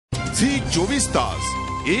झी 24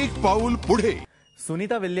 तास एक पाऊल पुढे।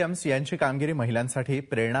 सुनीता विल्यम्स यांची कामगिरी महिलांसाठी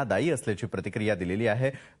प्रेरणादायी असल्याची प्रतिक्रिया दिलेली आहे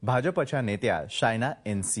भाजपच्या नेत्या शाइना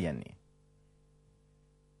यांनी।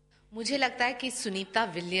 मुझे लगता है कि सुनीता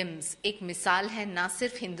विलियम्स एक मिसाल है ना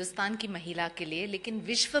सिर्फ हिंदुस्तान की महिला के लिए लेकिन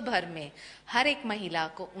विश्व भर में हर एक महिला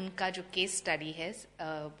को उनका जो केस स्टडी है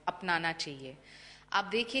अपनाना चाहिए। आप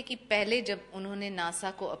देखिए कि पहले जब उन्होंने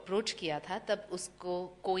नासा को अप्रोच किया था तब उसको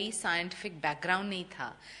कोई साइंटिफिक बैकग्राउंड नहीं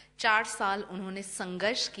था। 4 साल उन्होंने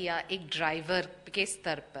संघर्ष किया एक ड्राइवर के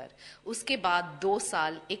स्तर पर, उसके बाद 2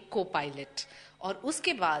 साल एक को पायलट, और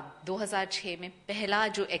उसके बाद 2006 में पहला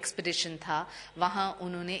जो एक्सपीडिशन था वहां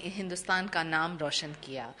उन्होंने हिंदुस्तान का नाम रोशन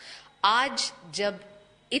किया। आज जब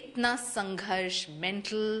इतना संघर्ष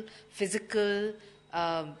मेंटल फिजिकल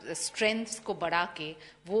स्ट्रेंथ्स को बढ़ा के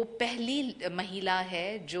वो पहली महिला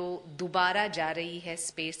है जो दोबारा जा रही है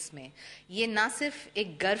स्पेस में, ये ना सिर्फ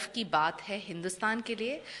एक गर्व की बात है हिंदुस्तान के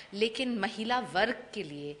लिए लेकिन महिला वर्ग के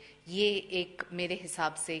लिए ये एक मेरे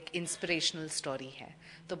हिसाब से एक इंस्पिरेशनल स्टोरी है।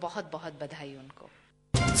 तो बहुत बहुत बधाई उनको।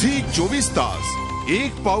 झी 24 तास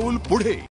एक पाऊल पुढे।